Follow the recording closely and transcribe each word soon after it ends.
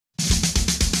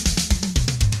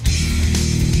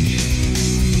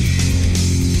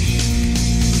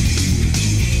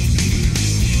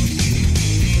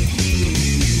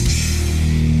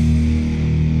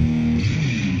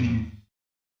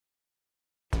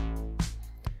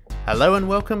Hello and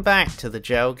welcome back to the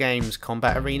J-LGames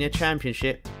Combat Arena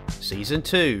Championship Season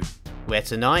 2, where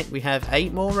tonight we have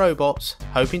 8 more robots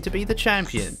hoping to be the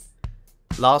champion.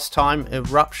 Last time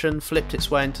Eruption flipped its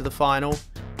way into the final.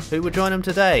 Who will join them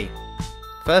today?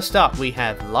 First up we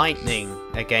have Lightning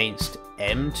against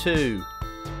M2,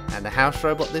 and the house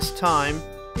robot this time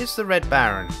is the Red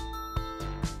Baron.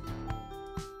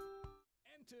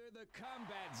 Enter the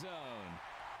combat zone.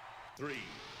 3,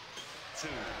 2,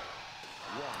 1.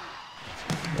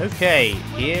 Okay,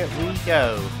 here we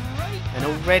go. And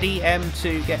already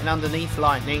M2 getting underneath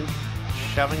Lightning,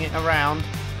 shoving it around,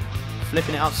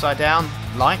 flipping it upside down.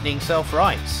 Lightning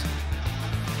self-rights.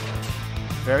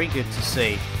 Very good to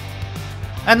see.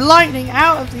 And Lightning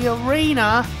out of the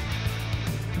arena.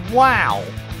 Wow.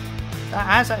 That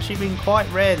has actually been quite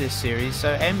rare this series,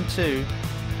 so M2,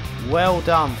 well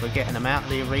done for getting them out of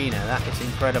the arena. That is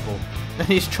incredible. And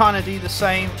he's trying to do the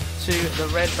same to the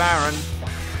Red Baron.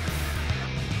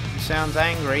 He sounds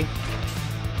angry.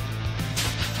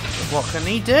 But what can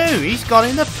he do? He's got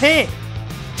in the pit.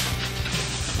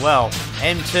 Well,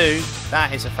 M2,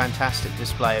 that is a fantastic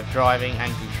display of driving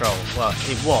and control. Well,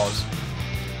 it was,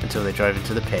 until they drove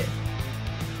into the pit.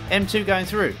 M2 going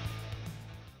through.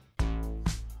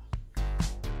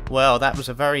 Well, that was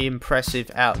a very impressive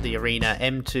out of the arena.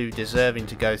 M2 deserving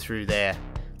to go through there.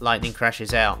 Lightning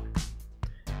crashes out.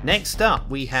 Next up,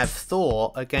 we have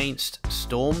Thor against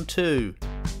Storm 2.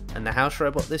 And the house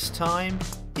robot this time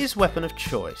is weapon of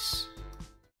choice.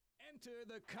 Enter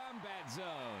the combat zone.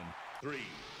 3,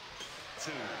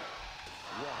 2,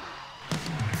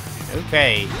 1.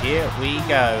 Okay, here we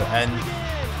go. And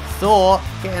Thor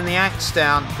getting the axe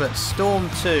down, but Storm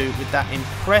 2 with that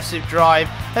impressive drive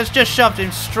has just shoved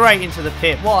him straight into the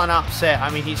pit. What an upset. I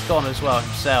mean, he's gone as well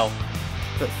himself.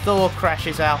 But Thor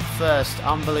crashes out first.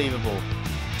 Unbelievable.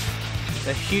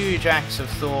 The huge axe of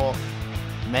Thor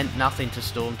meant nothing to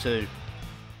Storm 2.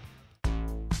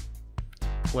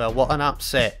 Well, what an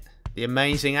upset. The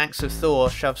amazing axe of Thor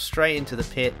shoved straight into the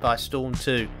pit by Storm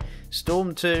 2.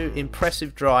 Storm 2,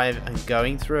 impressive drive and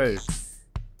going through.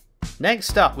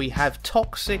 Next up we have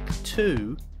Toxic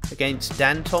 2 against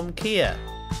Danton Kia.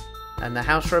 And the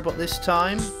house robot this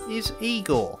time is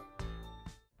Igor.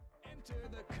 Enter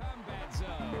the combat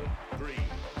zone. 3,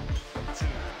 2.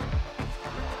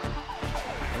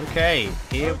 Okay,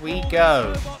 here we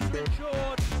go.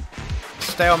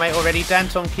 Stalemate already.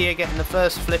 Danton Kia getting the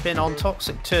first flip in on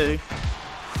Toxic 2.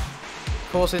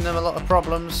 Causing them a lot of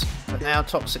problems. But now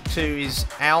Toxic 2 is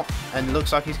out and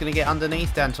looks like he's going to get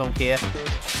underneath Danton Kia.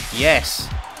 Yes.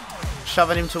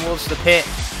 Shoving him towards the pit.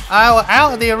 Oh,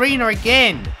 out of the arena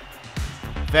again.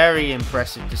 Very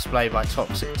impressive display by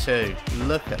Toxic 2.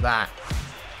 Look at that.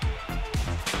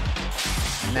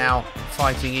 Now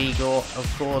fighting Igor,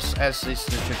 of course, as is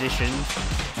the tradition,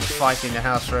 fighting the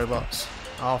house robots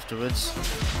afterwards.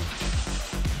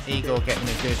 Igor getting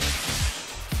a good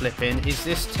flip in. Is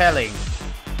this telling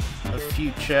of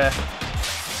future?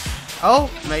 Oh,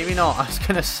 maybe not. I was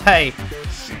going to say,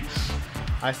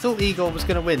 I thought Igor was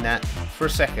going to win that for a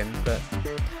second, but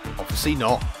obviously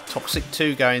not. Toxic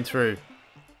 2 going through.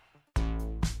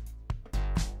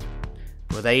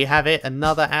 Well, there you have it.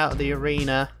 Another out of the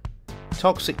arena.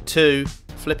 Toxic 2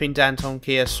 flipping Danton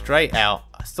Kia straight out.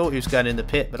 I thought he was going in the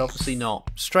pit, but obviously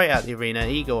not. Straight out the arena.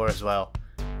 Igor as well.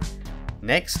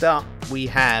 Next up, we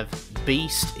have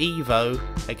Beast Evo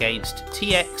against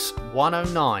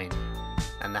TX109.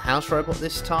 And the house robot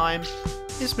this time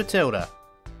is Matilda.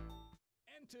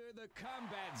 Enter the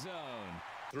combat zone.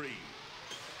 3,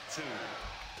 2,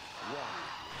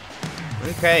 1.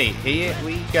 Okay, here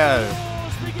we go.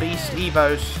 Beast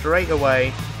Evo straight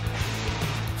away.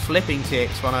 Flipping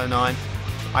TX109.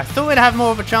 I thought it'd have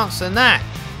more of a chance than that,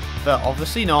 but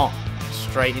obviously not.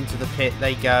 Straight into the pit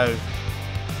they go.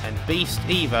 And Beast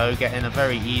Evo getting a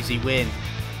very easy win.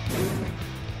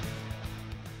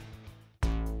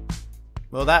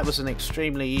 Well, that was an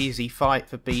extremely easy fight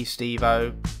for Beast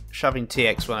Evo, shoving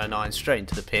TX109 straight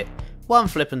into the pit. One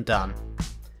flip and done.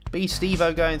 Beast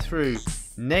Evo going through.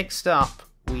 Next up,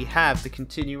 we have the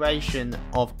continuation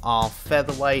of our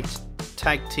featherweight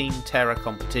tag team terror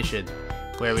competition,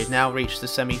 where we've now reached the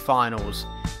semi-finals.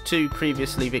 2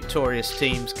 previously victorious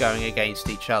teams going against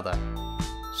each other.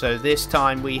 So this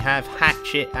time we have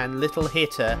Hatchet and Little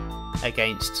Hitter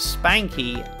against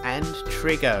Spanky and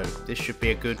Trigo. This should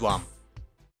be a good one.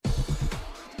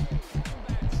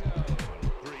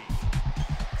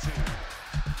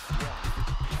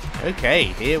 Okay,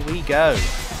 here we go.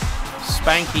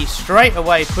 Spanky straight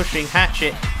away pushing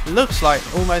Hatchet. Looks like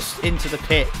almost into the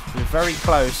pit. We're very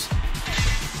close.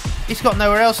 He's got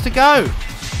nowhere else to go.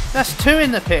 That's 2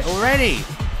 in the pit already.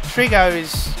 Trigo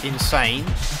is insane.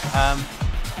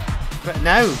 But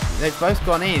no, they've both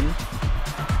gone in.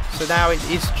 So now it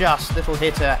is just Little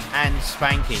Hitter and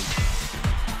Spanky.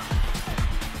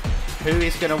 Who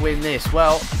is going to win this?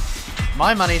 Well,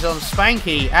 my money's on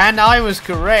Spanky, and I was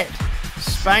correct.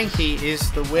 Spanky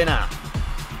is the winner.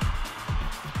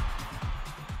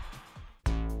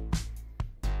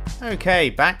 Okay,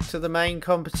 back to the main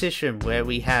competition where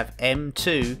we have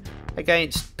M2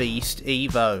 against Beast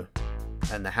Evo.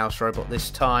 And the house robot this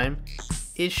time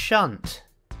is Shunt.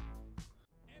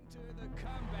 Enter the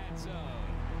combat zone.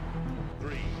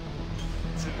 3,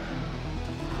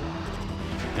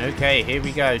 2. Okay, here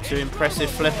we go. Two impressive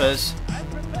flippers.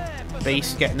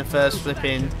 Beast getting the first flip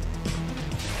in.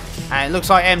 And it looks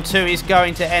like M2 is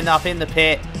going to end up in the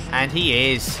pit. And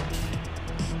he is.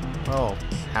 Oh,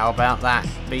 how about that?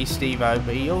 Beast Evo.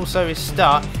 But he also is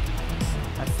stuck.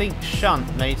 I think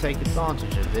Shunt may take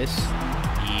advantage of this.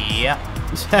 Yep.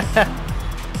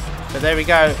 But there we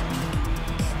go.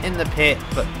 In the pit,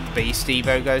 but Beast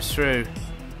Evo goes through.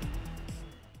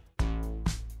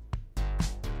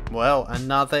 Well,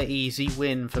 another easy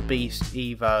win for Beast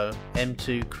Evo.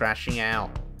 M2 crashing out.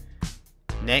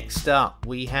 Next up,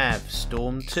 we have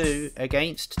Storm 2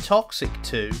 against Toxic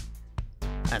 2.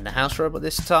 And the house robot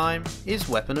this time is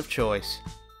Weapon of Choice.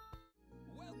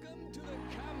 Welcome to the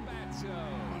combat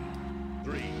zone.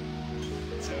 3,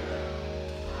 2.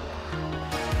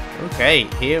 Okay,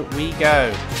 here we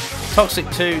go. Toxic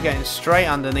 2 getting straight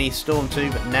underneath Storm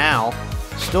 2, but now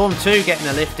Storm 2 getting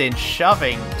a lift in,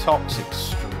 shoving Toxic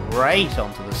straight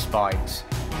onto the spikes.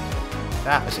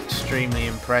 That was extremely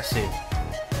impressive.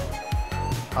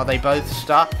 Are they both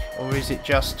stuck, or is it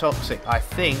just Toxic? I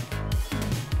think,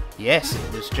 yes,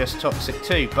 it was just Toxic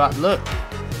 2, but look,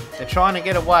 they're trying to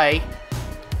get away.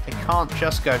 They can't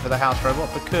just go for the house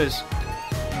robot because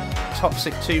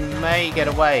Toxic 2 may get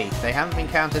away. They haven't been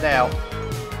counted out.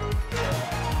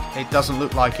 It doesn't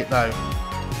look like it though.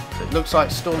 So it looks like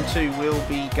Storm 2 will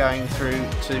be going through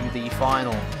to the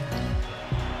final.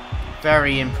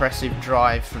 Very impressive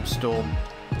drive from Storm,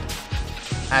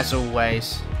 as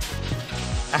always.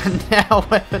 And now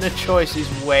Weapon of Choice is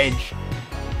Wedge.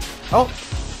 Oh,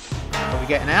 are we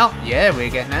getting out? Yeah, we're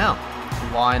getting out.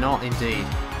 Why not, indeed?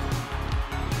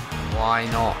 Why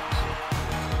not?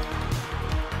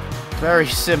 Very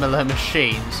similar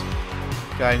machines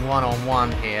going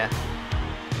one-on-one here.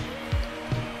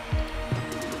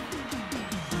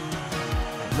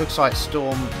 It looks like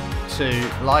Storm 2,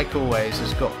 like always,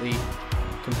 has got the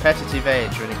competitive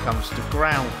edge when it comes to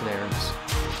ground clearance.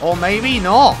 Or maybe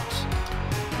not!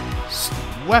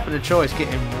 Weapon of Choice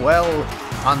getting well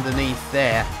underneath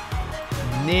there,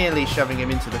 nearly shoving him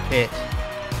into the pit.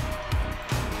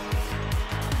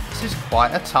 This is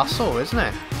quite a tussle, isn't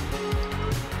it?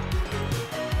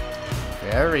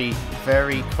 Very,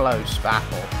 very close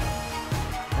battle.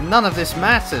 And none of this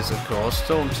matters, of course.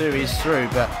 Storm 2 is through,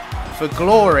 but for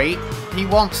glory, he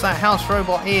wants that house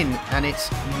robot in, and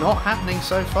it's not happening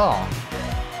so far.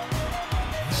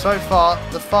 So far,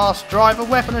 the fast driver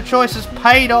Weapon of Choice has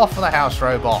paid off for the house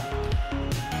robot.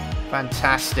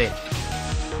 Fantastic.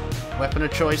 Weapon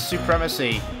of Choice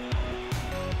supremacy.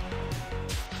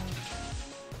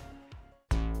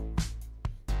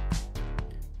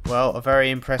 Well, a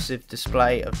very impressive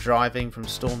display of driving from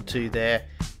Storm 2 there,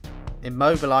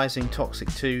 immobilising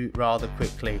Toxic 2 rather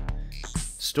quickly.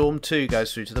 Storm 2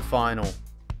 goes through to the final.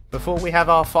 Before we have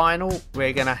our final,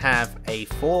 we're going to have a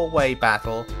 4-way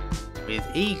battle with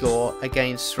Igor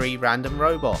against 3 random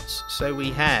robots. So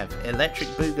we have Electric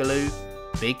Boogaloo,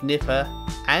 Big Nipper,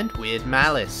 and Weird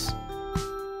Malice.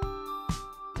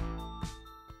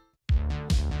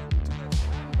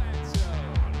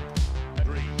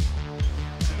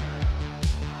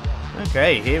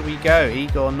 Okay, here we go.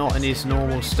 Igor not in his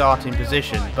normal starting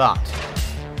position, but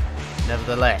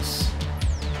nevertheless.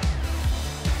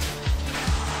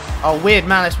 Oh, Weird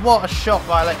Malice, what a shot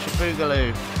by Electric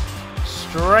Boogaloo.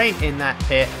 Straight in that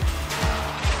pit.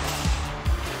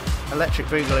 Electric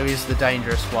Boogaloo is the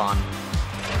dangerous one.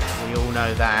 We all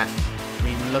know that. I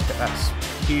mean, look at that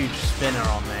huge spinner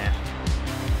on there.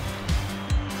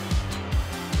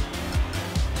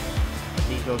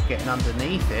 Igor getting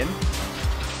underneath him.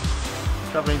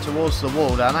 Travelling towards the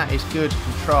wall now, that is good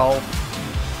control.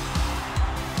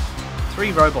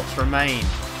 3 robots remain.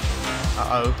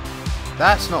 Uh-oh.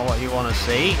 That's not what you want to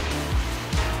see.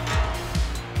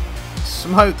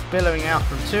 Smoke billowing out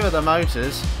from 2 of the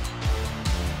motors.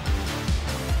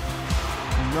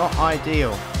 Not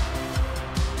ideal.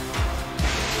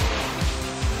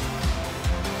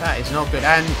 That is not good.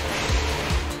 And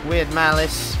Weird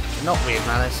Malice, not Weird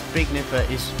Malice, Big Nipper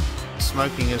is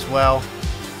smoking as well.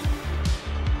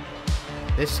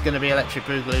 This is going to be Electric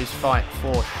Boogaloo's fight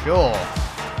for sure.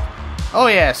 Oh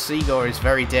yes, Igor is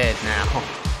very dead now.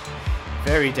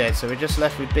 Very dead, so we're just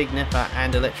left with Big Nipper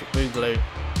and Electric Boogaloo.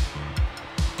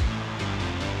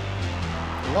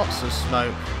 Lots of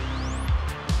smoke.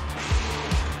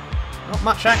 Not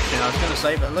much action, I was going to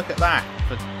say, but look at that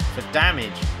for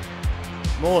damage.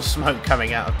 More smoke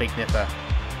coming out of Big Nipper.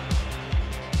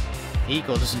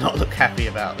 Igor does not look happy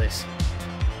about this.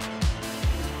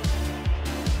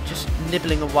 Just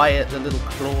nibbling away at the little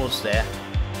claws there.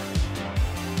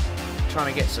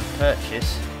 Trying to get some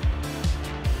purchase.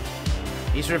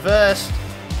 He's reversed.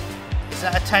 Is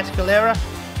that a tactical error?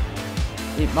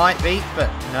 It might be, but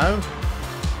no.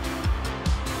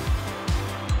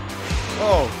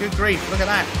 Oh, good grief, look at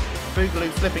that. Boogaloo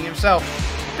flipping himself.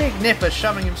 Big Nipper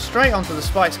shoving him straight onto the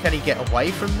spikes. Can he get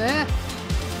away from there?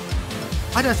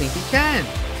 I don't think he can.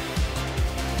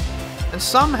 And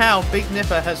somehow Big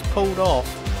Nipper has pulled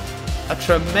off a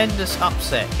tremendous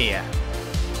upset here.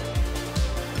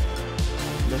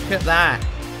 Look at that.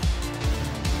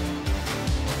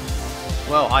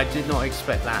 Well, I did not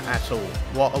expect that at all.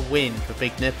 What a win for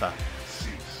Big Nipper.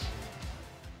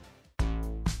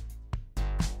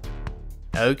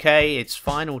 Okay, it's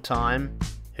final time.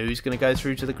 Who's going to go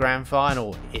through to the grand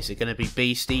final? Is it going to be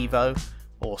Beast Evo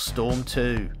or Storm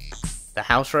 2? The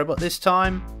house robot this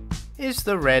time is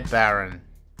the Red Baron.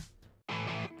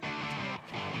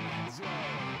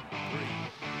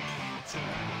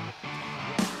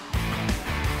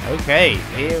 Okay,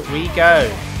 here we go.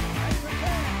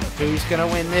 Who's going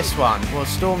to win this one? Well,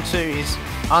 Storm 2 is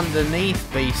underneath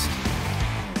Beast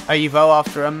Evo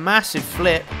after a massive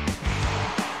flip.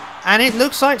 And it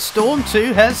looks like Storm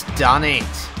 2 has done it.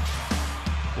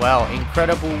 Well,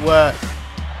 incredible work.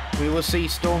 We will see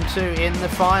Storm 2 in the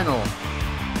final.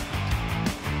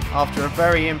 After a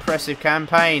very impressive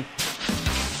campaign.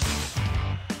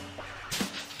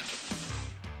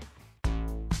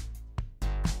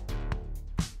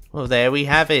 Well, there we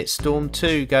have it. Storm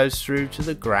 2 goes through to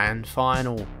the grand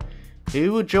final.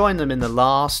 Who will join them in the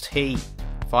last heat?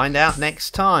 Find out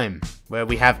next time, where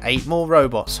we have 8 more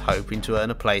robots hoping to earn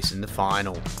a place in the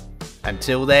final.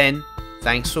 Until then,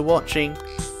 thanks for watching.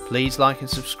 Please like and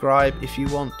subscribe if you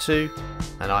want to,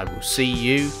 and I will see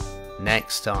you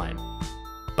next time.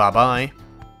 Bye bye.